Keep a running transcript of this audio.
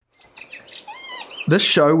This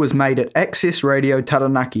show was made at Access Radio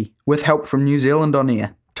Taranaki with help from New Zealand On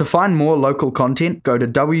Air. To find more local content, go to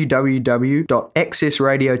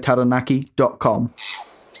www.accessradiotaranaki.com.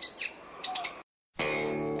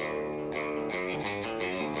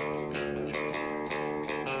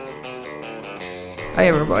 Hey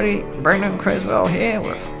everybody, Brendan Cresswell here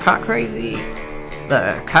with Car Crazy,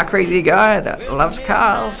 the car crazy guy that loves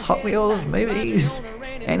cars, Hot Wheels, movies,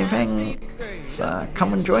 anything. So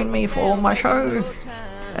come and join me for my show,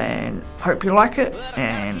 and hope you like it.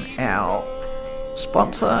 And our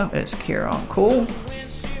sponsor is Kieran Cool,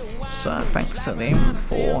 so thanks to them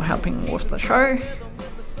for helping with the show,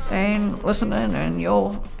 and listen in and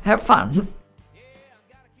you'll have fun.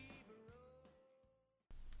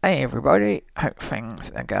 Hey everybody, hope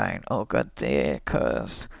things are going all good there,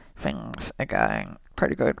 cause things are going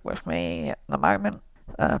pretty good with me at the moment,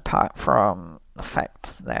 apart from the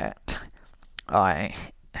fact that I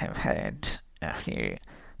have had a few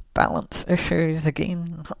balance issues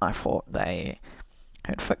again. I thought they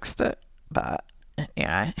had fixed it, but you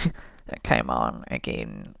know, it came on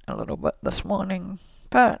again a little bit this morning,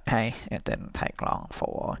 but hey, it didn't take long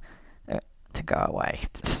for it to go away,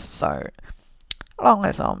 so long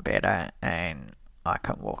as I'm better and I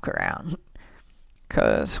can walk around,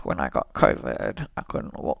 because when I got COVID I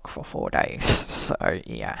couldn't walk for 4 days, so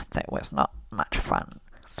yeah, that was not much fun.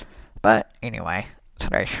 But anyway,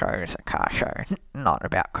 today's show is a car show, not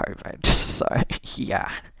about COVID, so yeah.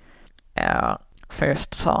 Our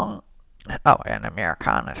first song, and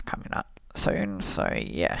Americana's coming up soon, so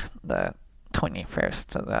yeah, the 21st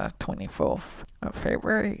to the 24th of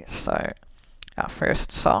February, so our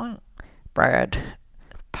first song, Brad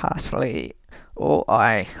Parsley, All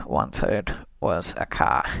I Wanted Was a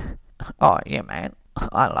Car. Oh yeah man,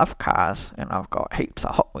 I love cars and I've got heaps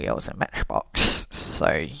of Hot Wheels and Matchbox,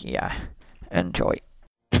 so yeah, enjoy.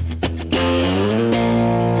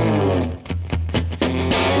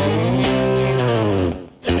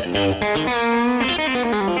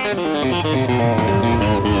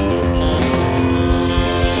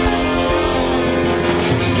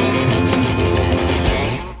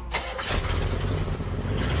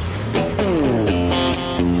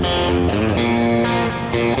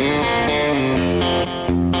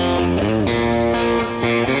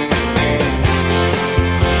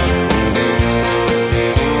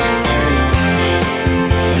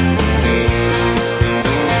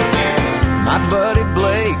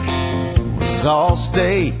 All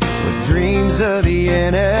state with dreams of the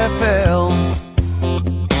NFL.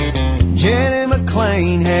 Jenny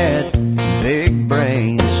McLean had big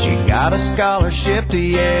brains. She got a scholarship to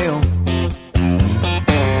Yale.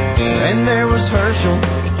 And there was Herschel,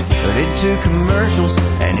 who did 2 commercials,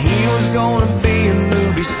 and he was gonna be a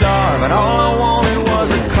movie star. But all I wanted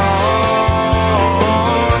was a car.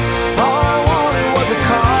 All I wanted was a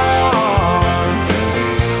car.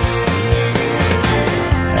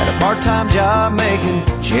 Had a part-time job making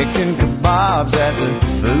chicken kebabs at the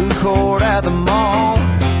food court at the mall.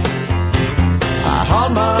 I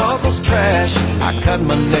hauled my uncle's trash, I cut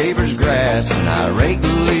my neighbor's grass, and I raked the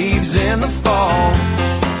leaves in the fall.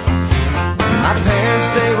 My parents,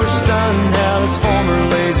 they were stunned how this former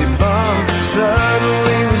lazy bum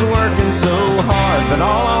suddenly was working so hard. But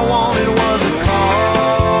all I wanted was a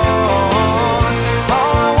car.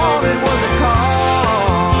 All I wanted was a car.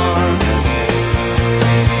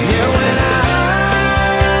 Yeah, when I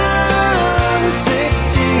was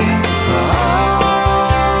 16,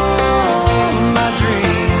 all my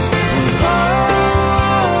dreams revolved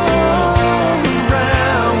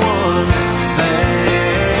around one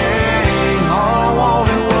thing. All I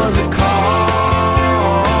wanted was a car.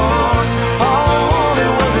 All I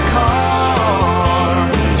wanted was a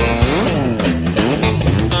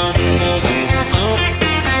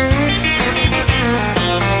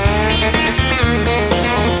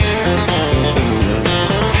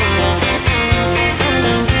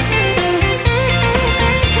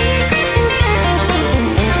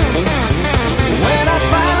When I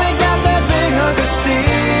finally got that big hunk of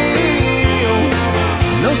steel,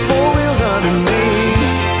 those 4 wheels under me,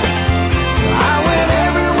 I went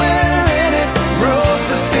everywhere in it, broke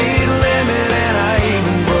the speed limit, and I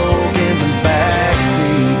even broke in the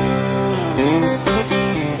backseat.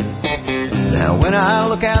 Now when I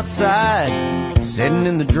look outside, sitting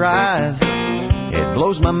in the drive, it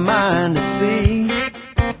blows my mind to see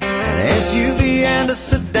an SUV and a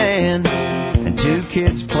sedan and 2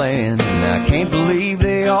 kids playing, and I can't believe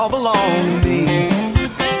they all belong to me.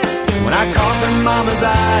 When I caught their mama's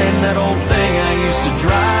eye in that old thing I used to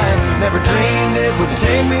drive, never dreamed it would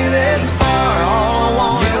take me this far. All I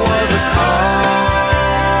wanted was a car.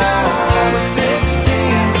 I was 16.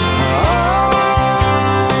 All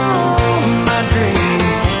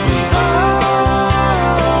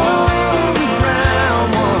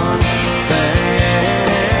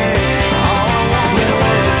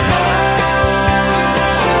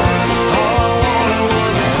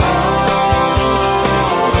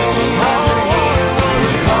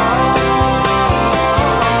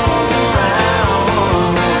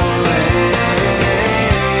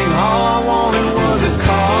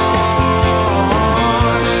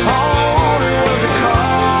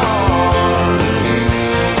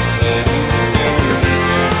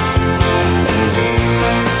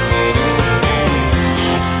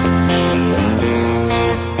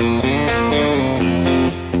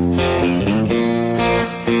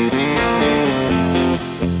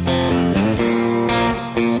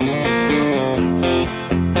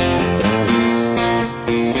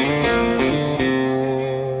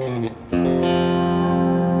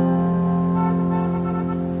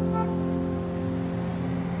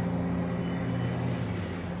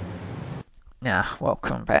Now,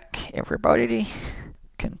 welcome back, everybody.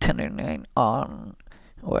 Continuing on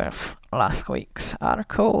with last week's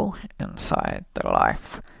article, Inside the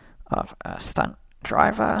Life of a Stunt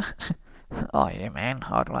Driver. Oh yeah, man,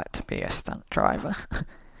 I'd like to be a stunt driver.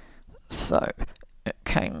 So, it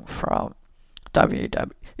came from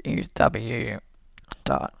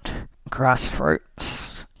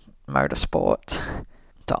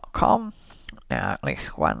www.grassrootsmotorsport.com. Now, at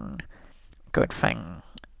least one good thing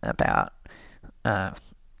about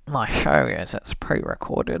my show is it's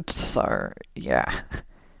pre-recorded, so yeah.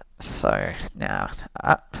 So now,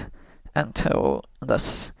 up until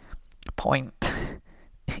this point,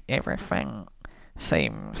 everything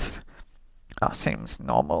seems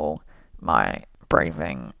normal. My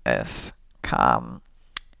breathing is calm,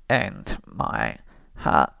 and my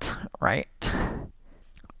heart rate,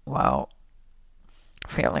 while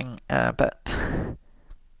feeling a bit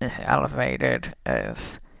elevated,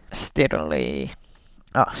 is steady.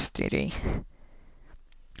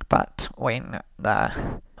 But when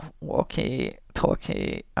the walkies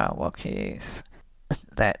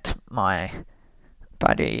that my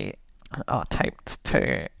buddy taped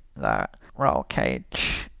to the roll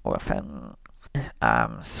cage within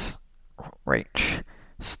arm's reach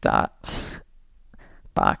starts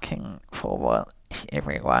barking for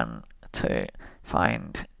everyone to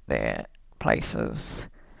find their places,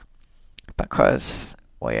 because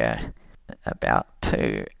we're about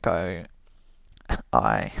to go,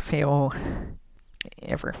 I feel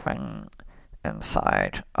everything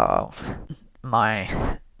inside of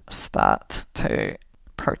my start to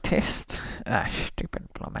protest.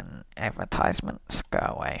 Stupid bloomin' advertisements,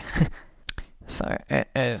 go away. So it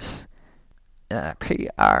is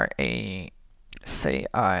PRECISELY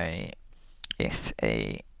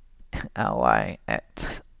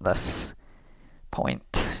at this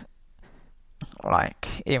point.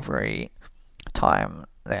 Like every time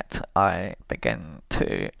that I begin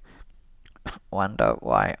to wonder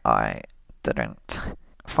why I didn't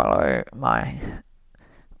follow my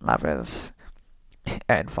mother's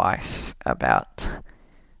advice about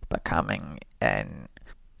becoming an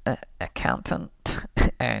accountant,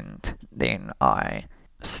 and then I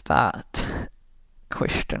start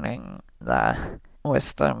questioning the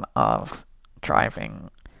wisdom of driving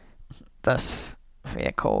this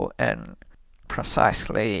vehicle in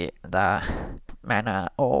precisely the manner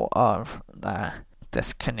all of the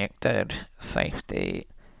disconnected safety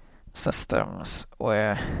systems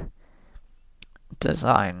were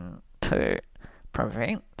designed to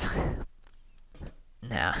prevent.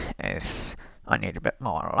 Now, as I need a bit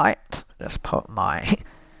more light, just put my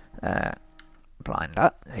blind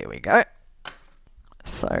up. There we go.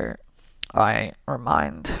 So I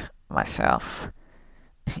remind myself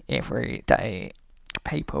every day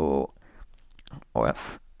people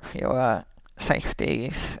with fewer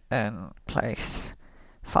safeties in place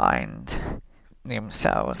find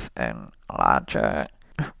themselves in larger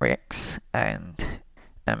wrecks and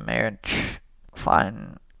emerge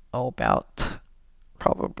fine, albeit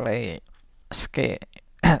probably scared,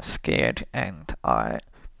 and I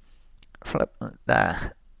flip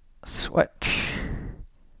the switch.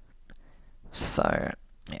 So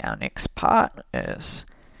our next part is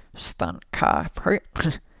stunt car prep.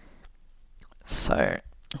 So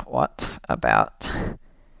what about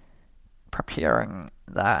preparing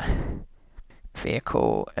the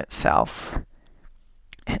vehicle itself?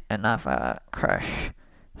 Another crash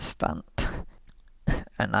stunt,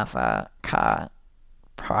 another car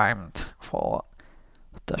primed for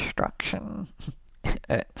destruction.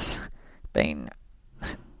 It's been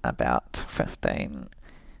about 15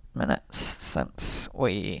 minutes since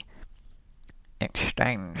we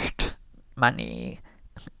exchanged money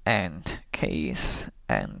and keys,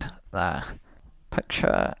 and the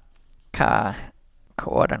picture car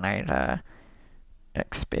coordinator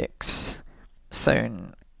expects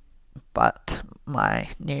soon, but my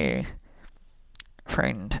new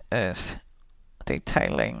friend is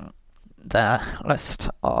detailing the list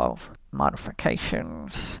of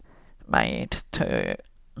modifications made to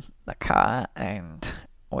the car, and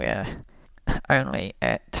we're only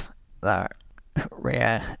at the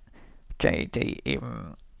rear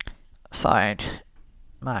JDM side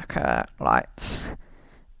marker lights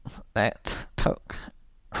that took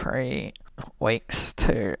 3 weeks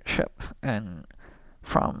to ship in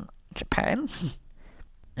from Japan.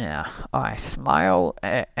 Now, I smile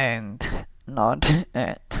and nod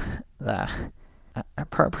at the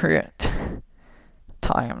appropriate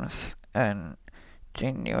times in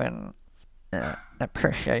genuine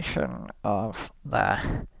appreciation of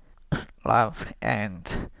the love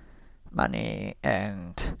and money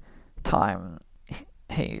and time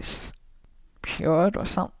he's poured or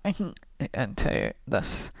something into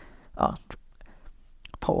this,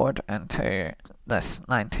 poured into this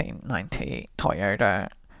 1990 Toyota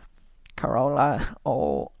Corolla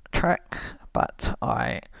all-track, but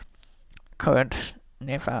I could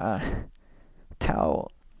never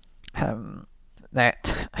tell him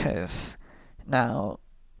that his now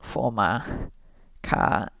former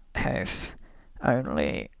car has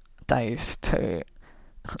only days to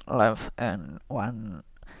live in 1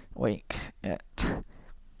 week. It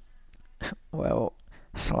will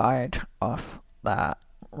slide off the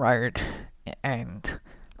road and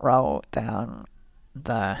roll down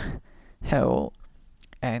the hill,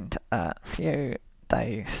 and a few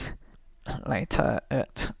days later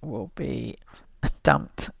it will be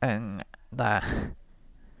dumped in the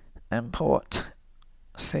import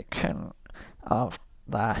section of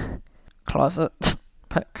the closet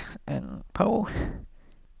pick and pull.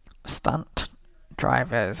 Stunt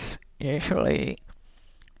drivers usually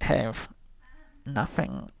have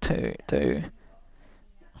nothing to do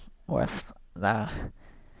with the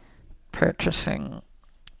purchasing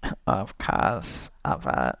of cars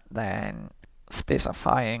other than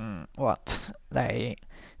specifying what they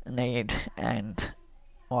need and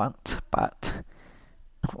want. But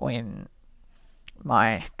when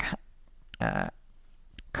my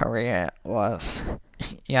career was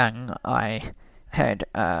young, I had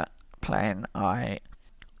a plan. I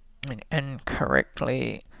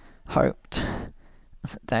incorrectly hoped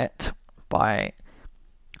that by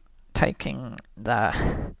taking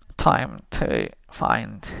the time to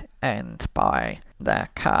find and buy the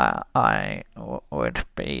car, I would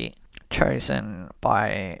be chosen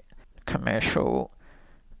by commercial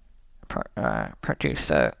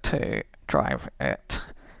producer to drive it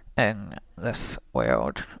in this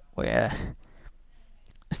world where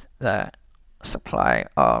the supply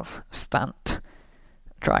of stunt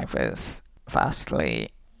drivers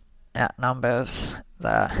vastly outnumbers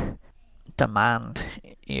the demand.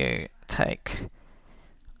 You take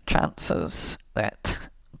chances that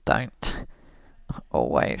don't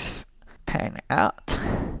always pan out.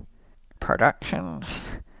 Productions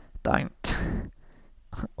don't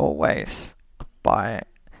always buy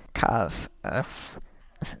cars if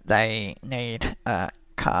they need a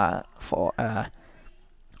car for a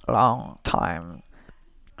long time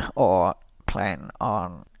or plan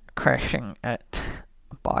on crashing it.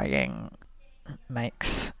 Buying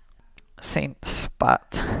makes sense,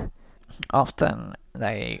 but often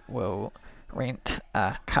they will rent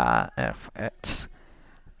a car if it's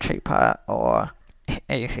cheaper or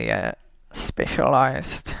easier.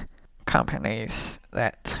 Specialized companies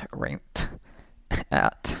that rent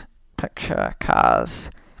out picture cars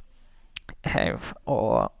have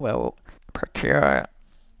or will procure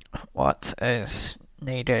what is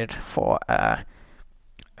needed for a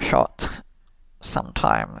shot.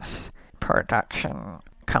 Sometimes production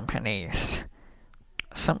companies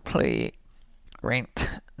simply rent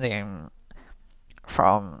them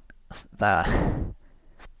from the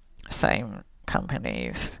same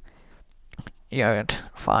companies you'd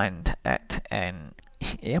find at an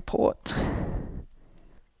airport.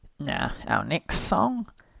 Now, our next song,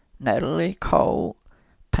 Natalie Cole,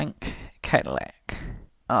 Pink Cadillac.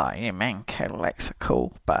 Oh yeah, man, Cadillacs are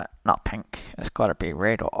cool, but not pink. It's got to be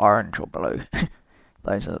red or orange or blue.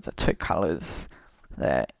 Those are the two colours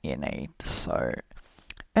that you need, so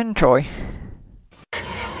enjoy.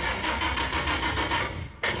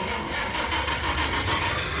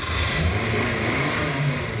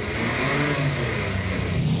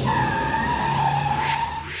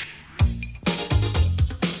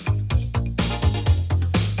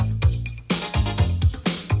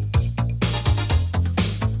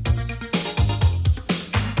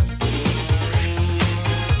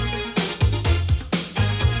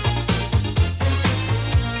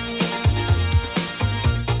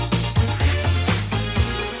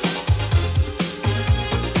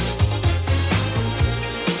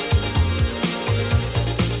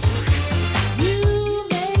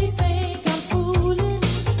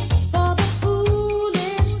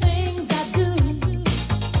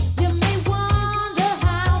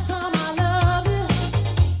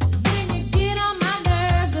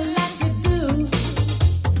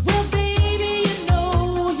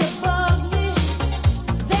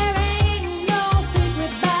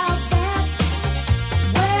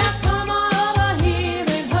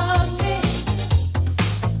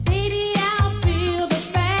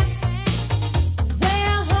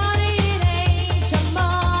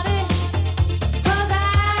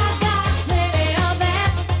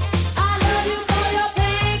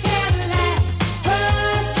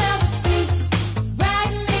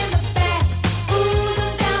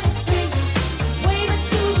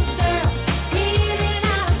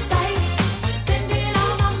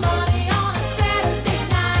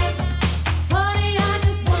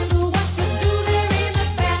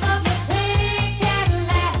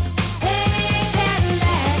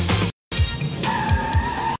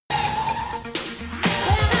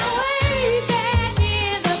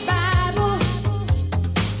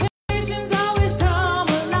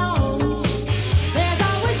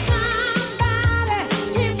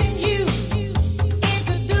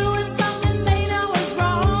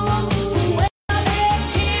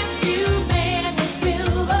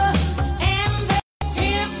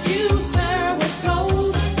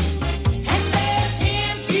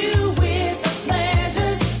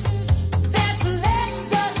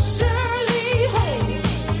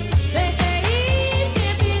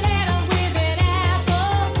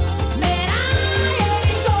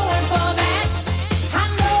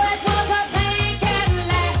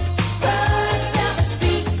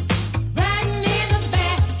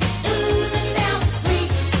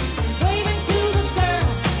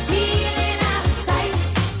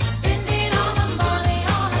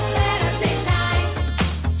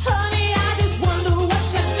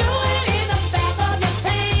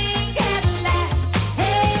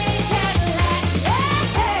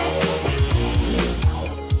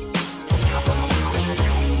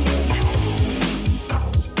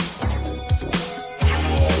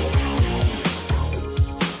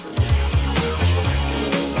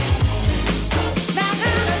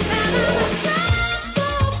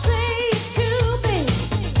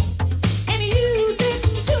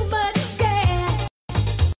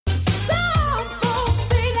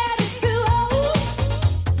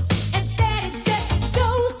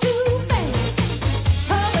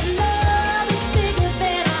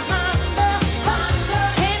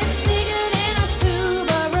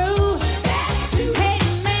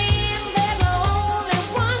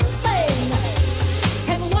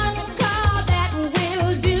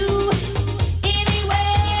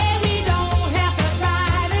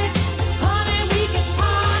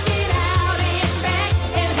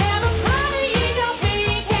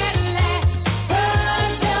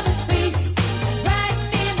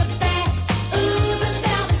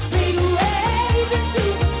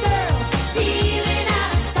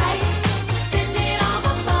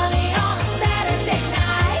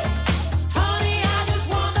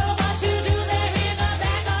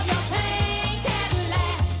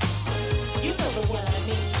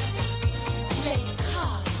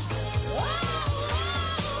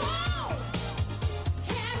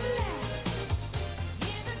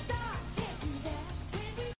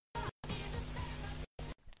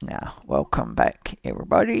 Now, welcome back,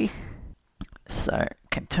 everybody. So,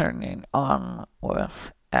 continuing on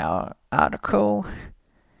with our article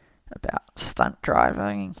about stunt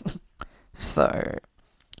driving. So,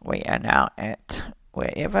 we are now at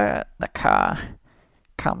wherever the car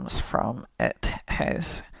comes from, it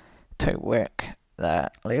has to work the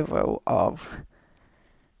level of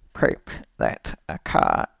prep that a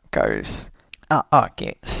car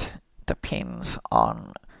gets. Depends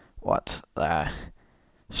on what the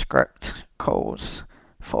script calls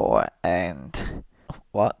for and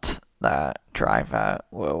what the driver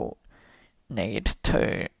will need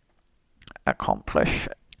to accomplish.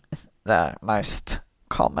 The most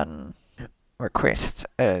common request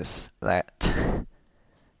is that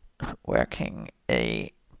working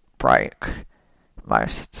a brake,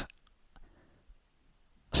 most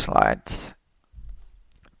slides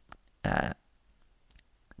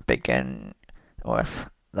begin with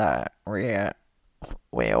the rear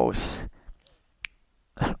wheels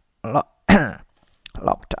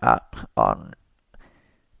locked up on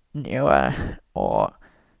newer or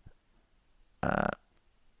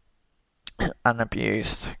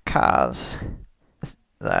unabused cars.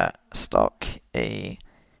 The stock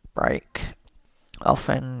e-brake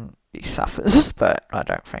often suffers, but I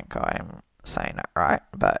don't think I'm saying it right,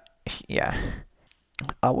 but yeah.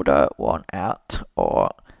 Older, worn out,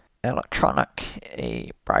 or electronic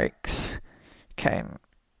e-brakes can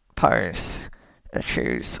pose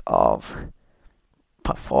issues of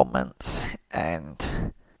performance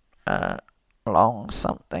and long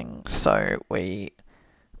something, so we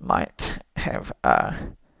might have a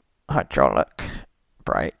hydraulic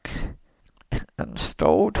brake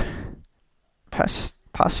installed.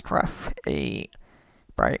 Post-rough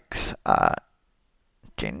e-brakes are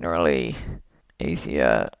generally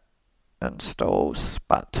easier installs,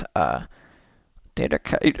 but a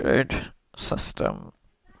dedicated system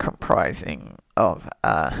comprising of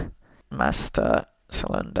a master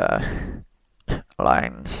cylinder,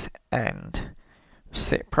 lines and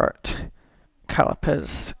separate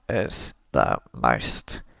calipers is the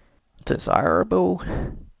most desirable.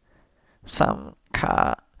 Some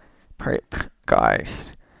car prep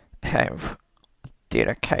guys have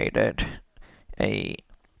dedicated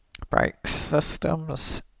brake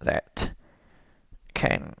systems that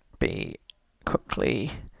can be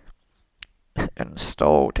quickly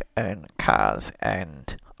installed in cars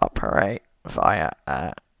and operate via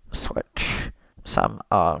a switch. Some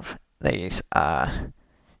of these are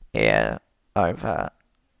air over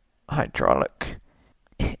hydraulic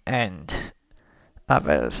and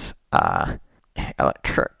others are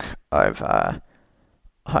electric over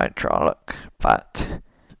hydraulic, but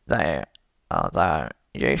they are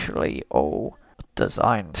usually all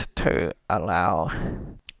designed to allow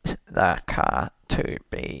the car to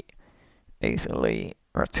be easily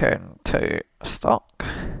returned to stock.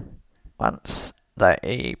 Once the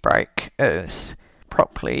e-brake is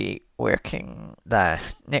properly working, the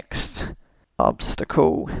next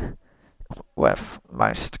obstacle with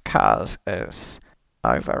most cars is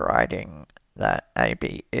overriding the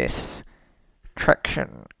ABS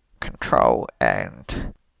traction control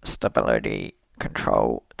and stability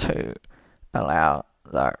control to allow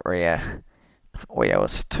the rear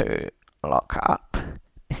wheels to lock up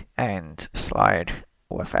and slide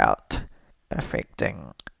without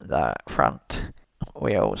affecting the front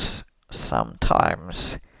wheels.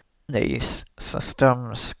 Sometimes these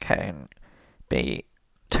systems can be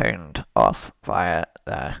turned off via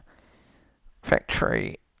the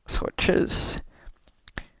factory switches,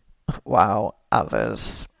 while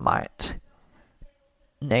others might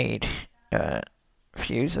need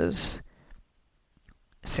fuses,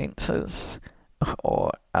 sensors,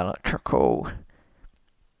 or electrical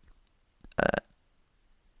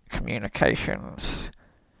communications.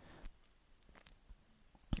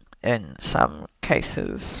 In some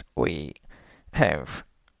cases, we have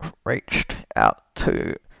reached out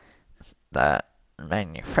to the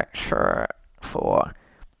manufacturer for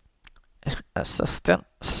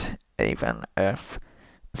assistance, even if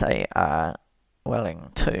they are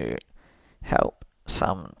willing to help.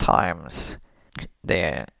 Sometimes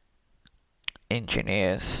their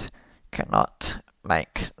engineers cannot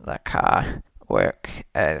make the car work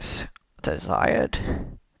as desired.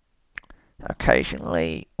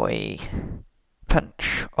 Occasionally we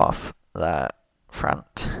pinch off the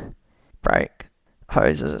front brake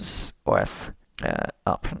hoses with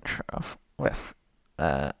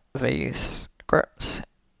these grips,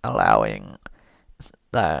 allowing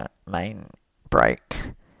the main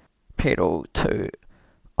brake pedal to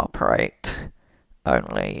operate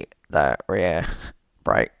only the rear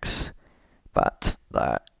brakes, but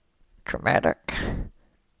the dramatic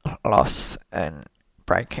loss in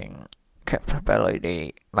braking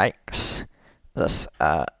capability makes this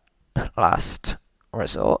a last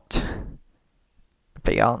resort.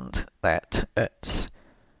 Beyond that, it's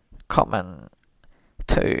common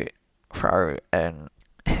to throw in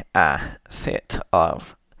a set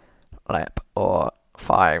of lap or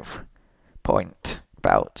 5-point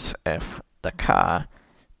belts if the car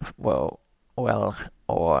will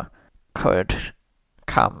or could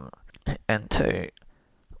come into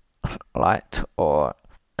light or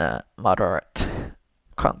moderate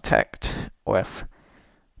contact with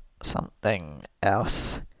something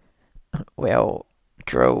else, will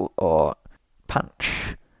drill or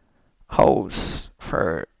punch holes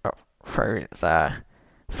through the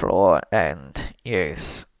floor and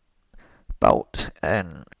use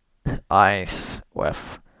bolt-in eyes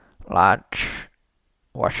with large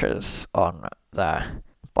washers on the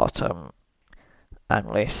bottom,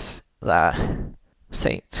 unless the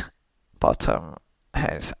seat bottom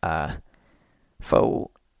has a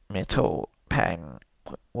full metal pan,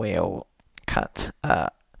 will cut a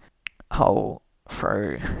hole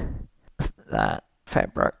through the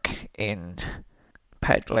fabric end,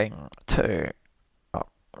 paddling to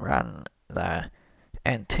run the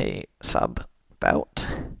anti-sub belt.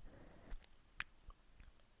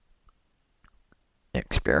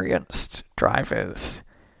 Experienced drivers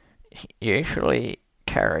usually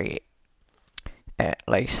carry at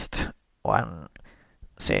least one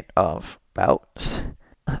set of belts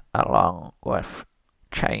along with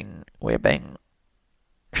chain webbing,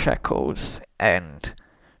 shackles and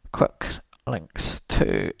quick links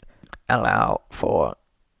to allow for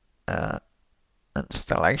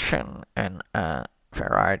installation in a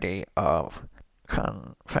variety of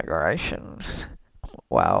configurations,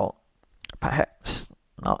 while perhaps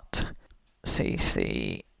not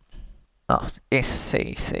SCCA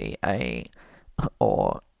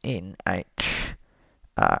or NHRA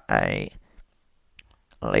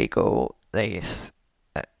legal. These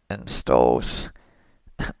installs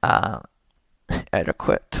are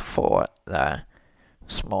adequate for the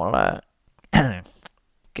smaller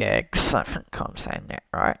gags. I think I'm saying that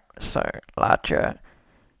right. So larger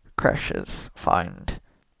crashes find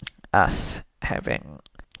us having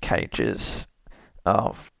cages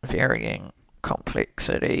of varying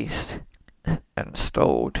complexities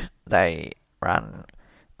installed. They run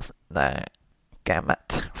the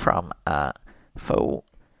gamut from a full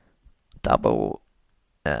double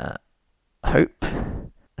hoop,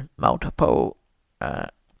 multiple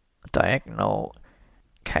diagonal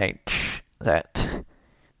cage that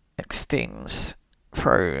extends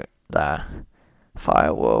through the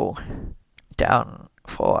firewall, down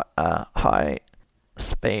for a high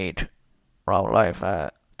speed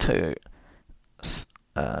rollover to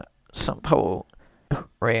simple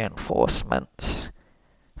reinforcements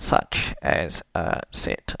such as a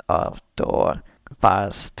set of door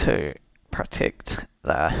bars to protect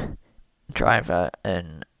the driver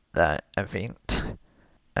in the event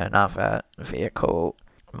another vehicle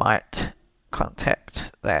might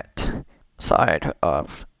contact that side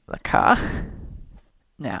of the car.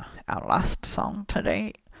 Now, our last song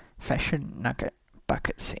today, Fashion Nugget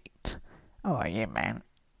Bucket Seat. Oh yeah, man,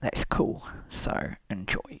 that's cool, so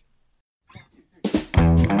enjoy.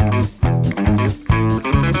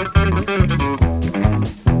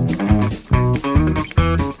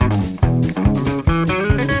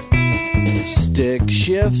 Stick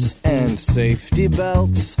shifts and safety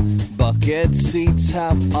belts, bucket seats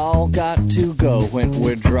have all got to go when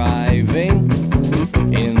we're driving.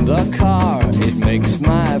 In the car, it makes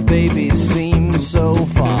my baby seem so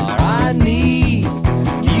far. I need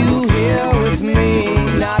you here with me,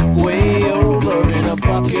 not way over in a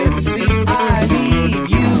bucket seat. I need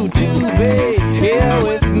you to be here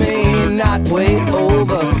with me, not way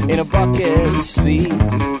over in a bucket seat.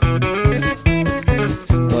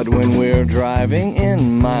 But when we're driving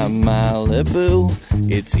in my Malibu,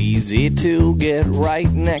 it's easy to get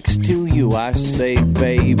right next to you. I say,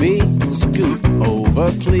 baby, scoot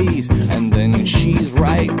over please, and then she's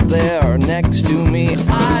right there next to me.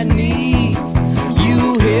 I need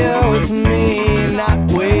you here with me,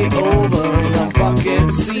 not way over in a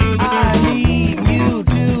bucket seat. I need you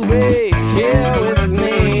to be here with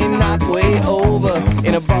me, not way over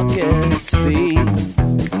in a bucket seat.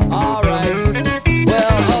 Alright.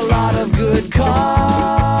 Well, a lot of good cars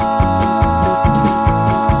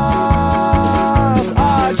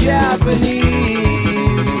are Japanese.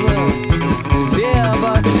 Yeah,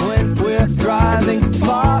 but when we're driving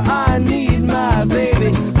far, I need my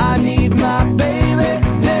baby, I need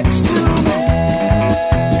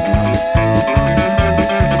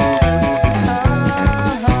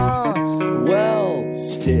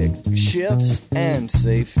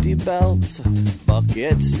seatbelts,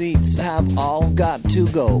 bucket seats have all got to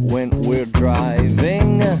go when we're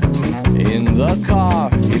driving in the car.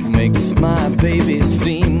 It makes my baby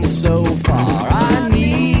seem so far. I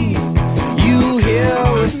need you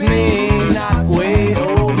here with me, not way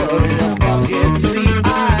over in a bucket seat.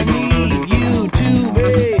 I need you to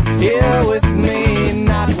be here with me,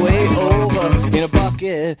 not way over in a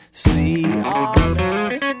bucket seat.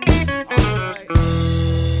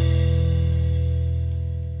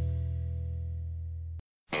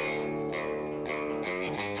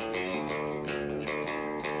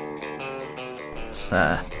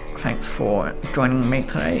 So, thanks for joining me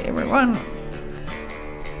today, everyone.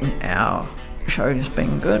 Our show's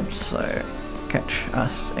been good, so catch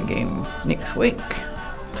us again next week,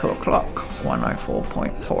 2 o'clock,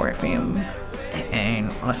 104.4 FM,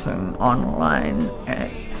 and listen online at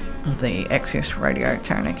the Access Radio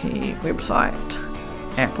Taranaki website,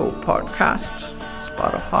 Apple Podcasts,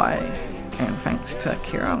 Spotify, and thanks to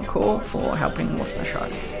Kieran Core for helping with the show.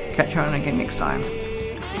 Catch you on again next time.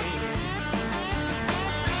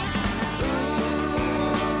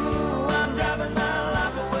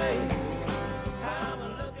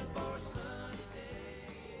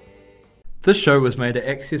 This show was made at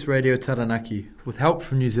Access Radio Taranaki with help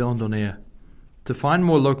from New Zealand On Air. To find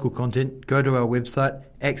more local content, go to our website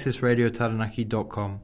accessradiotaranaki.com.